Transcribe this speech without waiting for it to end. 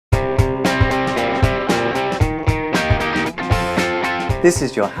This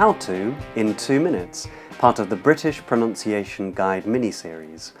is your how-to in 2 minutes, part of the British Pronunciation Guide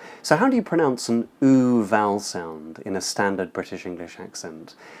mini-series. So how do you pronounce an oo vowel sound in a standard British English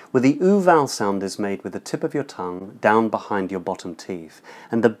accent? Well, the oo vowel sound is made with the tip of your tongue down behind your bottom teeth,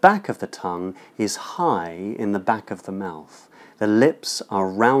 and the back of the tongue is high in the back of the mouth. The lips are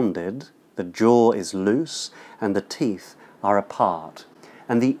rounded, the jaw is loose, and the teeth are apart.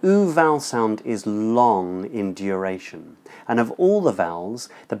 And the oo vowel sound is long in duration. And of all the vowels,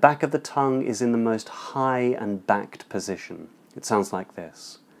 the back of the tongue is in the most high and backed position. It sounds like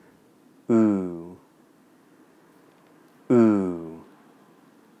this. Oo. Oo.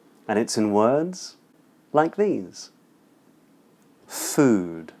 And it's in words like these.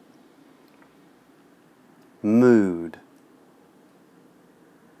 Food. Mood.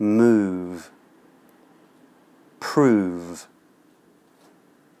 Move. Prove.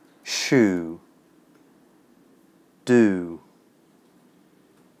 Shoe. Do.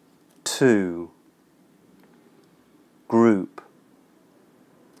 To. Group.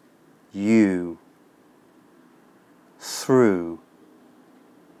 You. Through.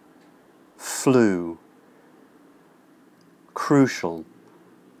 Flew. Crucial.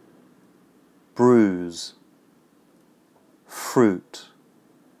 Bruise. Fruit.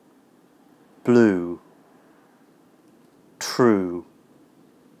 Blue. True.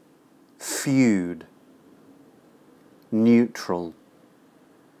 Feud. Neutral.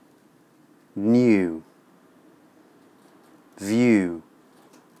 New. View.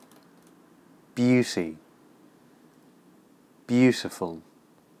 Beauty. Beautiful.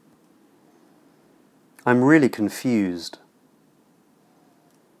 I'm really confused.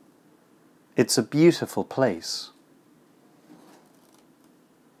 It's a beautiful place.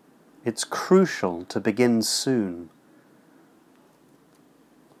 It's crucial to begin soon.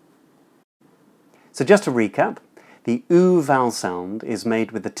 So just to recap, the oo vowel sound is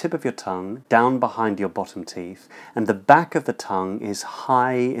made with the tip of your tongue down behind your bottom teeth, and the back of the tongue is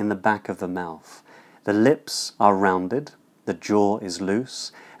high in the back of the mouth. The lips are rounded, the jaw is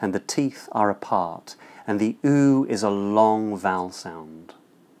loose, and the teeth are apart, and the oo is a long vowel sound.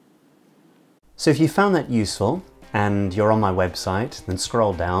 So if you found that useful, and you're on my website, then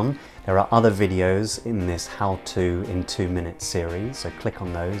scroll down. There are other videos in this how-to in 2 minutes series, so click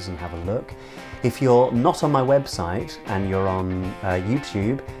on those and have a look. If you're not on my website and you're on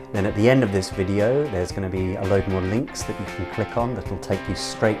YouTube, then at the end of this video there's going to be a load more links that you can click on that will take you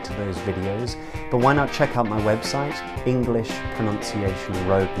straight to those videos. But why not check out my website,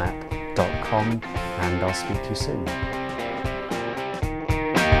 EnglishPronunciationRoadmap.com, and I'll speak to you soon.